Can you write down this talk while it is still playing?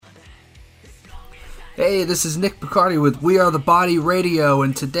Hey, this is Nick Picardi with We Are the Body Radio,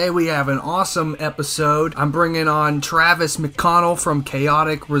 and today we have an awesome episode. I'm bringing on Travis McConnell from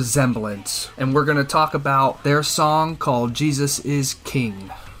Chaotic Resemblance, and we're going to talk about their song called Jesus is King.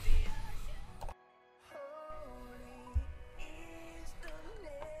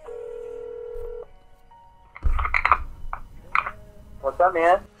 What's up,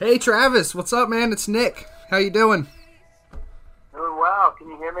 man? Hey, Travis. What's up, man? It's Nick. How you doing? Doing well. Can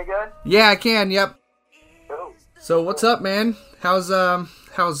you hear me good? Yeah, I can. Yep. Cool. So, what's up, man? How's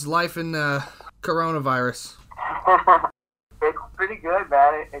life in coronavirus? It's pretty good,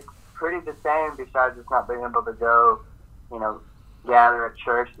 man. It's pretty the same besides just not being able to go, gather at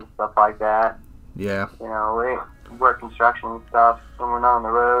church and stuff like that. Yeah. We work construction and stuff when we're not on the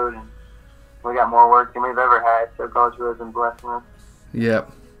road, and we got more work than we've ever had, so God's really been blessing us.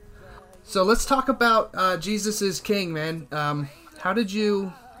 Yep. So let's talk about Jesus is King, man. How did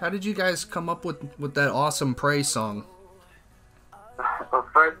you guys come up with that awesome praise song? Well,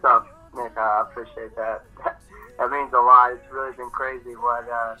 first off, Nick, I appreciate that. That means a lot. It's really been crazy what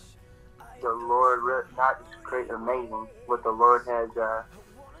the Lord, not just crazy, amazing, what the Lord has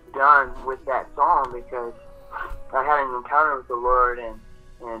done with that song, because I had an encounter with the Lord in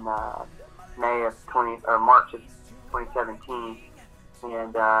March of 2017,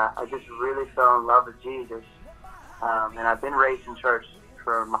 and I just really fell in love with Jesus. And I've been raised in church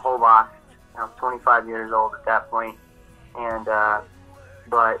for my whole life. I was 25 years old at that point, and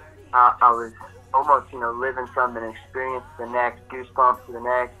but I was almost living from an experience to the next, goosebumps to the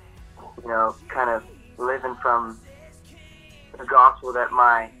next, kind of living from the gospel that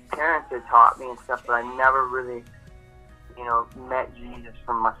my parents had taught me and stuff, but I never really met Jesus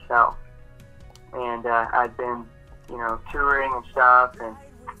for myself. And I'd been touring and stuff, and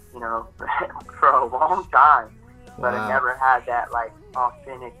for a long time, but Wow. I never had that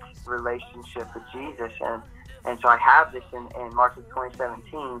authentic relationship with Jesus, and so I have this in March of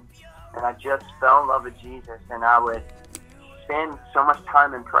 2017, and I just fell in love with Jesus, and I would spend so much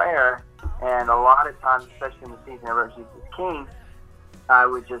time in prayer, and a lot of times, especially in the season I wrote Jesus is King, I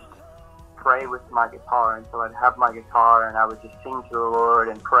would just pray with my guitar, and so I'd have my guitar, and I would just sing to the Lord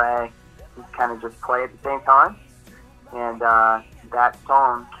and pray, and kind of just play at the same time, and that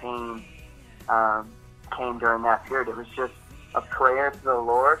song came during that period. It was just a prayer to the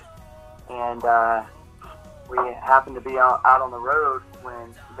Lord, and we happened to be out on the road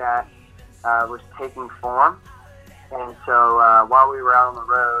when that was taking form, and so while we were out on the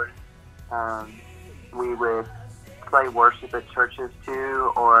road, we would play worship at churches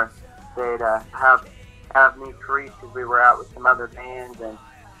too, or they'd have me preach because we were out with some other bands,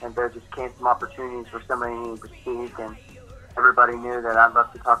 and there just came some opportunities where somebody needed to speak, and everybody knew that I'd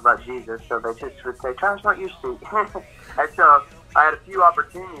love to talk about Jesus, so they just would say, Travis, why don't you speak? And so I had a few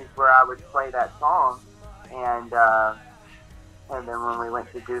opportunities where I would play that song, and then when we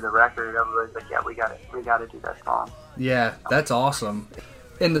went to do the record, everybody was like, yeah, we got to do that song. Yeah, that's awesome.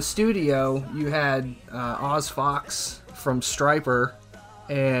 In the studio, you had Oz Fox from Striper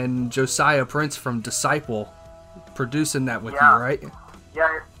and Josiah Prince from Disciple producing that with you, right?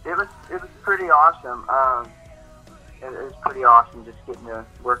 Yeah, it was pretty awesome. It was pretty awesome just getting to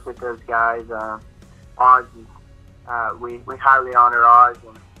work with those guys. Oz is, we highly honor Oz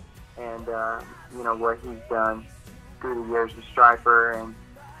and what he's done through the years with Striper, and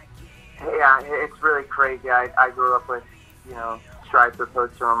yeah, it's really crazy. I grew up with Striper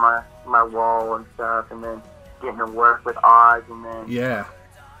poster on my wall and stuff, and then getting to work with Oz, and then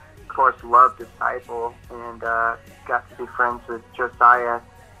of course loved Disciple, and got to be friends with Josiah.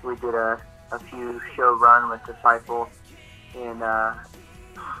 We did a few show run with Disciple in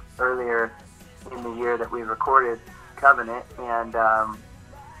earlier in the year that we recorded Covenant, and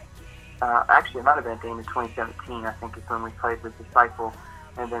actually it might have been at the end of 2017, I think, is when we played with Disciple,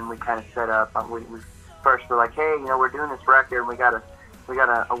 and then we kind of set up. We first were like, hey, we're doing this record, and we got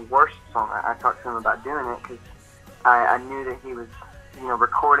a worship song. I talked to him about doing it because I knew that he was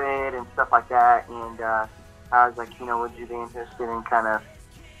recorded and stuff like that, and I was like, would you be interested in kind of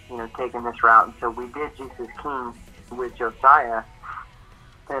taking this route? And so we did Jesus King with Josiah,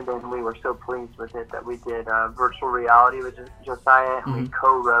 and then we were so pleased with it that we did Virtual Reality with Josiah, and we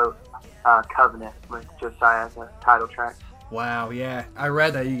co-wrote Covenant with Josiah as a title track. Wow, yeah. I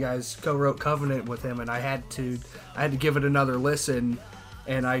read that you guys co-wrote Covenant with him, and I had to give it another listen,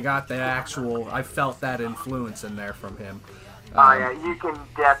 and I got I felt that influence in there from him. Yeah, you can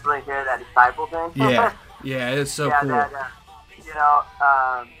definitely hear that Disciple thing. Yeah, it's so cool.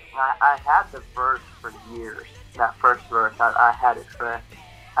 I had the verse for years. That first verse, I had it for,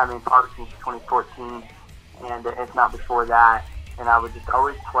 probably since 2014, and if not before that. and I would just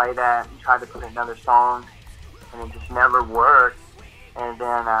always play that and try to put another song, and it just never worked. And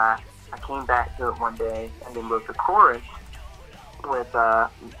then I came back to it one day and then wrote the chorus with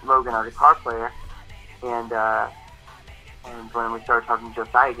Logan, our guitar player, and when we started talking to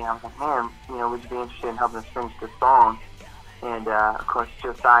Josiah again, I was like, man, would you be interested in helping us finish this song? And of course,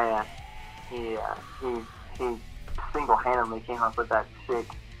 Josiah, he single-handedly came up with that sick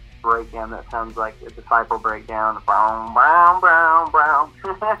breakdown that sounds like a Disciple breakdown. Brown, brown, brown, brown.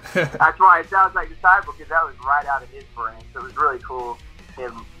 That's why it sounds like Disciple, because that was right out of his brain. So it was really cool,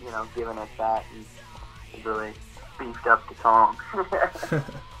 him, giving us that, and it really beefed up the song.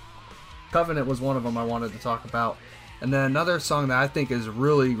 Covenant was one of them I wanted to talk about. And then another song that I think is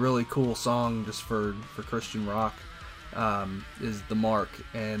really, really cool song just for Christian rock is The Mark.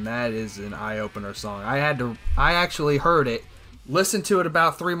 And that is an eye-opener song. I actually heard it, listened to it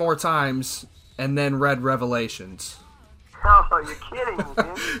about 3 more times, and then read Revelations. Oh, you're kidding me,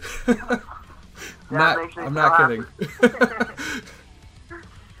 dude. I'm not kidding.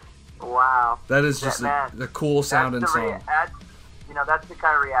 Wow. That is just the cool sounding song. That's the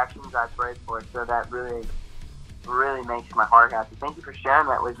kind of reactions I pray for, so that really, really makes my heart happy. Thank you for sharing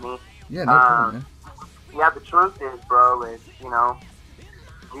that with me. Yeah, no problem, man. Yeah, the truth is, bro,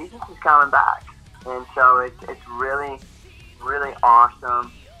 Jesus is coming back. And so it's really, really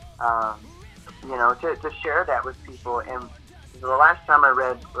awesome, to share that with people. And the last time I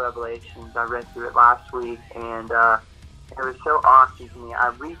read Revelations, I read through it last week, and it was so awesome to me. I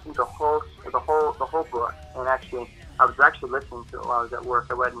read through the whole book, and I was actually listening to it while I was at work.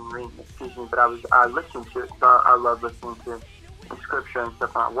 I wasn't reading, but I listened to it. So I love listening to scripture and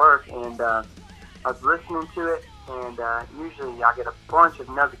stuff at work, and I was listening to it, and usually I get a bunch of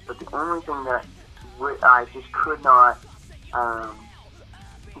nuggets, but the only thing that I just could not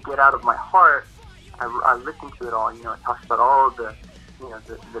get out of my heart, I listened to it all. It talks about all of the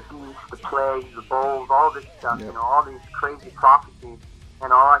beasts, the plagues, the bowls, all this stuff, yep. All these crazy prophecies,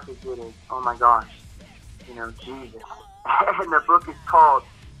 and all I could get is, oh my gosh, Jesus. And the book is called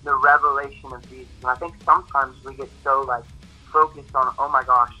The Revelation of Jesus. And I think sometimes we get so focused on, oh my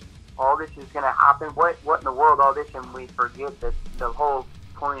gosh, all this is going to happen. What in the world, all this? And we forget that the whole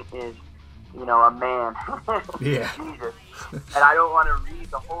point is, a man. Yeah. Jesus. And I don't want to read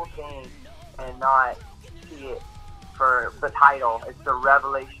the whole thing and not see it for the title. It's the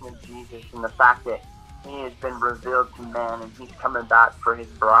revelation of Jesus, and the fact that he has been revealed to man, and he's coming back for his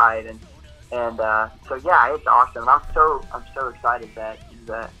bride. And so yeah, it's awesome. I'm so excited that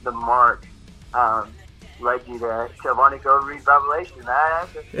the Mark led you to want to go read Revelation.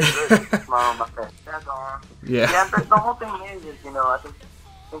 That's just really a smile on my face. That's awesome. Yeah. But the whole thing is I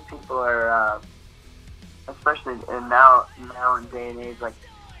think people are, especially now in day and age, it's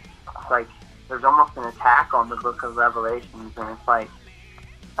like there's almost an attack on the book of Revelations, and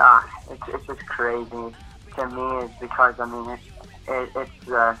it's just crazy to me. Is because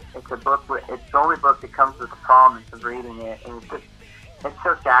it's a book. It's the only book that comes with the promise of reading it, and it's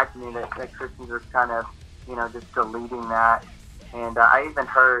so sad to me that Christians are kind of just deleting that. And I even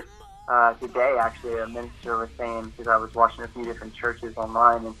heard today, actually, a minister was saying, because I was watching a few different churches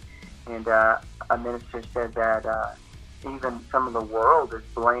online, and a minister said that even some of the world is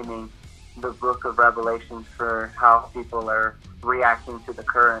blaming the book of Revelations for how people are reacting to the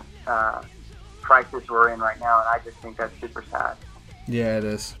current crisis we're in right now, and I just think that's super sad. Yeah, it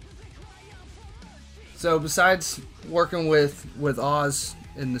is. So besides working with Oz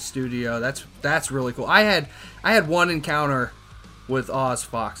in the studio, that's really cool. I had one encounter with Oz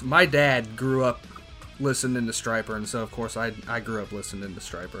Fox. My dad grew up listening to Stryper, and so of course I grew up listening to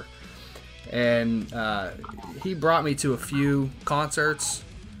Stryper. And he brought me to a few concerts,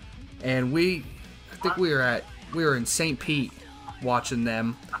 and I think we were in St. Pete watching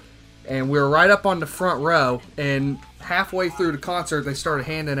them, and we were right up on the front row, and halfway through the concert they started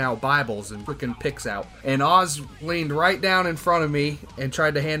handing out Bibles and flicking picks out, and Oz leaned right down in front of me and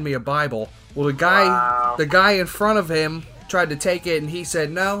tried to hand me a Bible. Well, the guy in front of him tried to take it, and he said,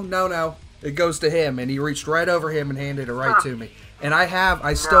 no, it goes to him, and he reached right over him and handed it right to me. And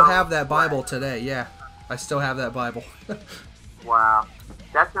I still have that Bible today. Yeah, I still have that Bible. Wow,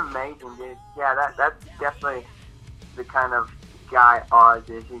 that's amazing, dude. Yeah, that's definitely the kind of guy Oz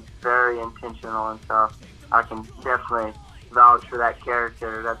is. He's very intentional, and so I can definitely vouch for that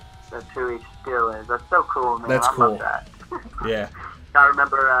character. That's who he still is. That's so cool, man. That's cool. Love that. Yeah. I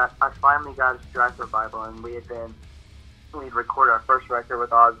remember I finally got a Stryper Bible, and we'd recorded our first record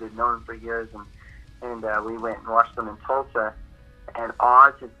with Oz. We'd known him for years, and we went and watched them in Tulsa. And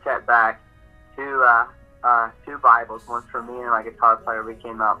Oz had set back two Bibles, one for me and my guitar player. We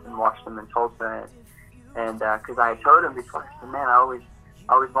came out and watched them in Tulsa, And because I had told him before, I said, man, I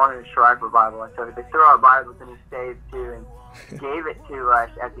always wanted a Schreiber Bible. And so they threw out Bibles and he saved too and gave it to us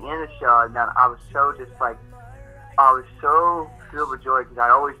at the end of the show. And then I was so filled with joy because I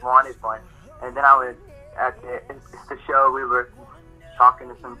always wanted one. And then I was at the show, we were talking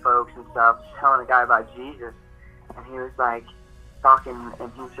to some folks and stuff, telling a guy about Jesus. And he was like talking,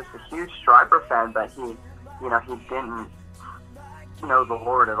 and he's just a huge Schreiber fan, but he didn't know the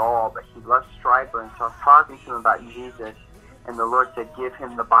Lord at all, but he loves Schreiber. And so I was talking to him about Jesus, and the Lord said, give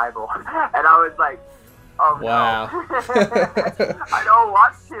him the Bible. And I was like, oh, wow. No. I don't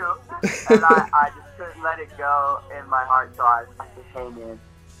want to. And I just couldn't let it go in my heart, so I said, hey, man.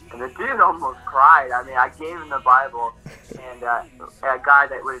 And the dude almost cried. I mean, I gave him the Bible, and a guy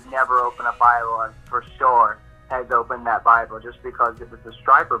that would never open a Bible, and for sure, has opened that Bible just because it was a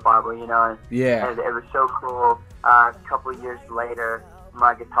Schreiber Bible, you know. And, yeah. And it was so cool. A couple of years later,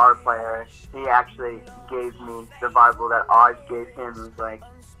 my guitar player, he actually gave me the Bible that Oz gave him. It was like,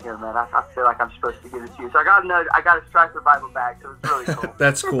 you know, man, I feel like I'm supposed to give it to you. So I got a Schreiber Bible back. So it was really cool.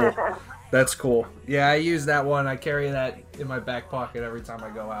 That's cool. That's cool. Yeah, I use that one. I carry that in my back pocket every time I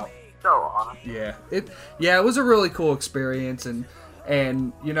go out. So awesome. Yeah. It was a really cool experience, and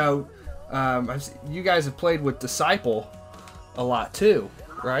you know, you guys have played with Disciple a lot too,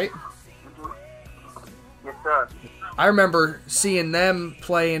 right? Mm-hmm. Yes, sir. I remember seeing them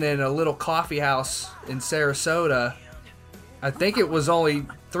playing in a little coffee house in Sarasota. I think it was only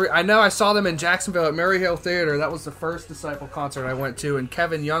 3. I know I saw them in Jacksonville at Murray Hill Theater. That was the first Disciple concert I went to, and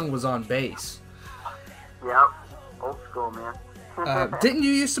Kevin Young was on bass. Yep. Old school, man. Didn't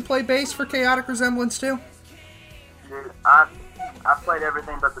you used to play bass for Chaotic Resemblance too? Dude, I played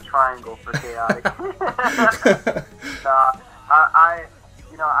everything but the triangle for Chaotic.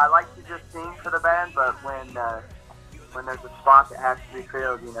 I like to just sing for the band, but when there's a spot that has to be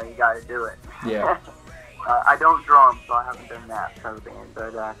filled, you know, you got to do it. Yeah. I don't drum, so I haven't done that for the band.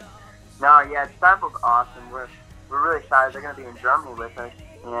 But no, yeah, Disciple's awesome. We're really excited. They're going to be in Germany with us,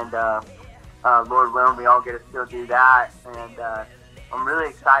 and Lord willing, we all get to still do that. And I'm really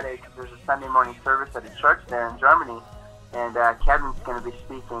excited because there's a Sunday morning service at a church there in Germany, and Kevin's going to be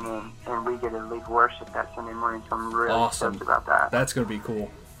speaking, and we get to lead worship that Sunday morning. So I'm really stoked about that. That's going to be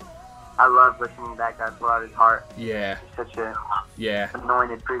cool. I love listening to that guy pull out his heart. Yeah. He's such a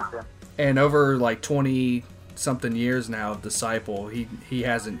anointed preacher. And over like 20-something years now of Disciple, he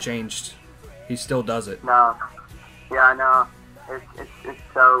hasn't changed. He still does it. No. Yeah, I know. It's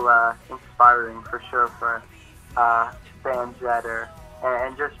so inspiring for sure for fans that are,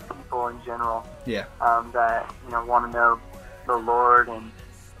 and just people in general. Yeah. That, you know, want to know the Lord and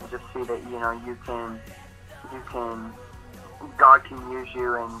just see that, you know, you can God can use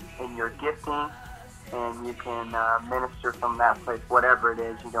you in your gifting, and you can minister from that place, whatever it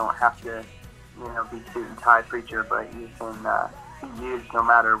is. You don't have to, you know, be suit and tie preacher, but you can be used no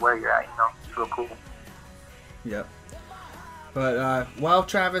matter where you're at. You know, it's real cool. Yep. But well,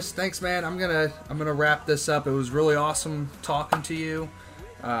 Travis, thanks, man. I'm gonna wrap this up. It was really awesome talking to you.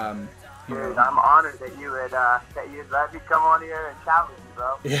 Dude, I'm honored that you would let me come on here and chat with you,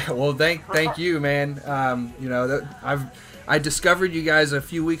 bro. Yeah, well, thank you, man. You know, I discovered you guys a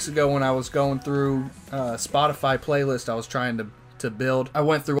few weeks ago when I was going through Spotify playlist I was trying to build. I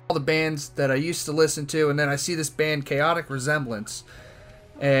went through all the bands that I used to listen to, and then I see this band, Chaotic Resemblance.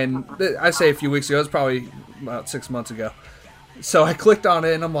 And I say a few weeks ago, it was probably about 6 months ago. So I clicked on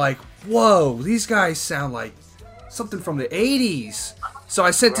it, and I'm like, whoa, these guys sound like something from the 80s. So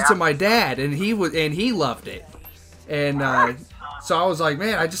I sent it to my dad, and he loved it. And so I was like,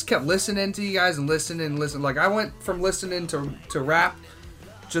 man, I just kept listening to you guys and listening. Like, I went from listening to rap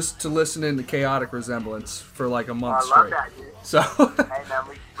just to listening to Chaotic Resemblance for like a month straight. I love that, dude. So hey, man,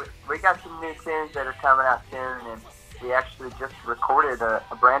 we got some new tunes that are coming out soon, and we actually just recorded a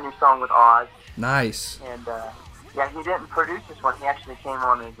brand new song with Oz. Nice. And yeah, he didn't produce this one. He actually came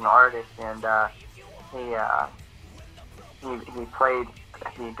on as an artist, and he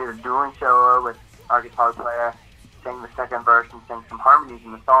did a dueling solo with our guitar player, sang the second verse, and sang some harmonies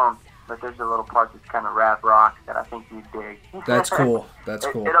in the song. But there's a little part that's kind of rap rock that I think you'd dig. That's cool. That's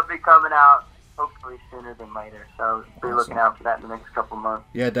cool. It'll be coming out hopefully sooner than later. So be looking out for that in the next couple of months.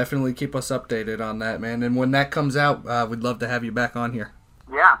 Yeah, definitely keep us updated on that, man. And when that comes out, we'd love to have you back on here.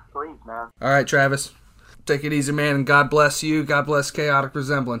 Yeah, please, man. All right, Travis. Take it easy, man, and God bless you. God bless Chaotic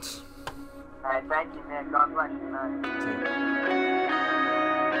Resemblance. All right, thank you, man. God bless you, man.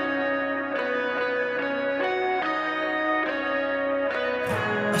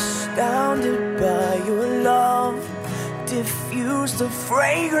 Astounded by your love, diffuse the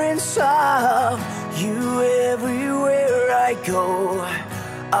fragrance of you everywhere I go.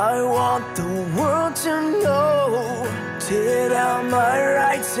 I want the world to know. Tear down my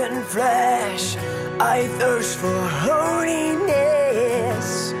rights and flesh. I thirst for holiness.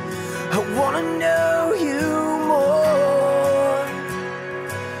 I wanna know you more.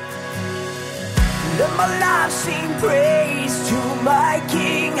 Let my life sing praise to my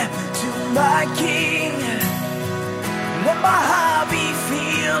King, to my King. Let my heart be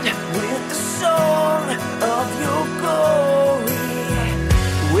filled with the song of your glory.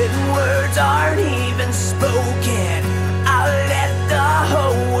 When words aren't even spoken, I'll let the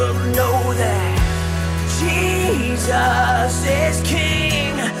whole world know that Jesus is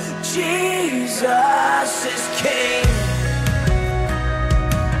King. Jesus is King.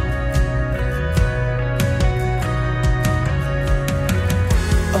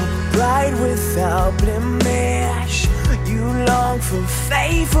 A bride without blemish, you long for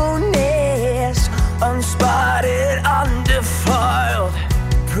faithfulness, unspotted, undefiled.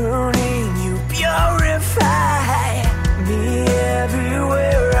 Pruning you purify me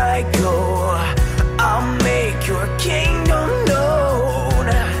everywhere I go. I'll make your kingdom known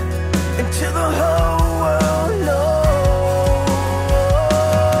until the whole world knows.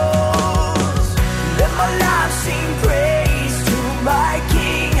 Let my life sing praise to my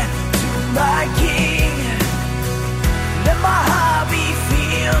King, to my King. Let my heart be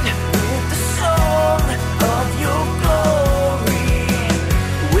filled with the song of your glory.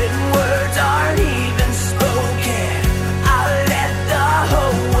 When words aren't even spoken, I'll let the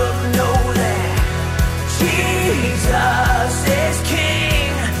whole world know that Jesus is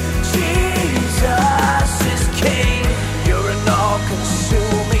King. Jesus is King. You're an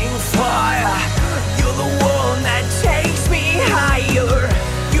all-consuming fire. You're the one that takes me higher.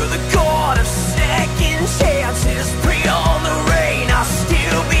 You're the God of second chances. Bring on the rain, I'll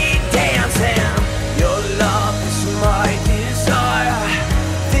still be dancing. Your love is my desire.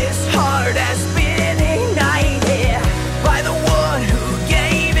 This heart has been ignited by the one who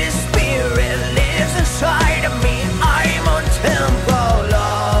gave his spirit, lives inside of me. I'm a temple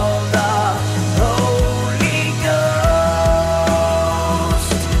of the Holy Ghost.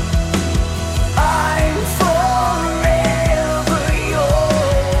 I'm forever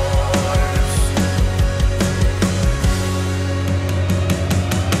yours.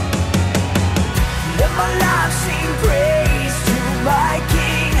 Let my life sing praise to my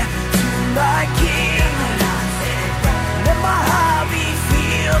King, to my King. Let my heart be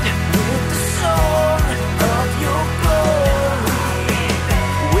filled with the song of your glory.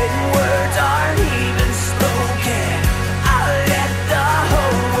 When words aren't even spoken, I'll let the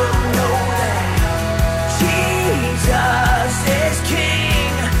whole world know that Jesus is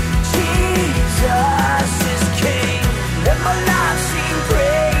King. Jesus is King. Let my life sing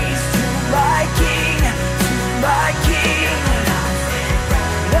praise to my King, to my King.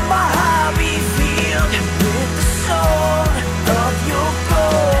 Let my heart be filled with the song of your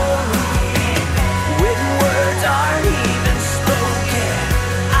glory. When words aren't even spoken,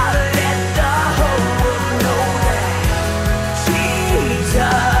 I'll let the whole world know that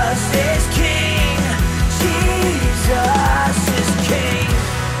Jesus is King. Jesus is King.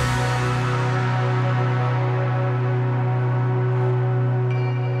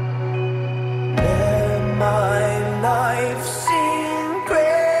 Let my life sing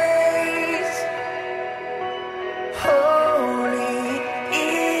praise. Holy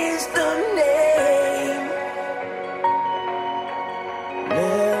is the name.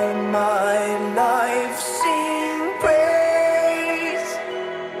 Let my life sing praise.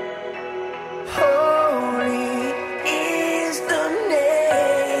 Holy is the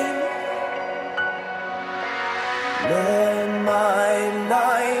name. Let my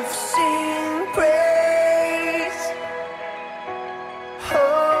life sing praise.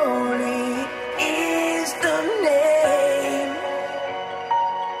 Holy is the name.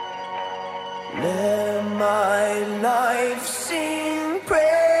 Let my life sing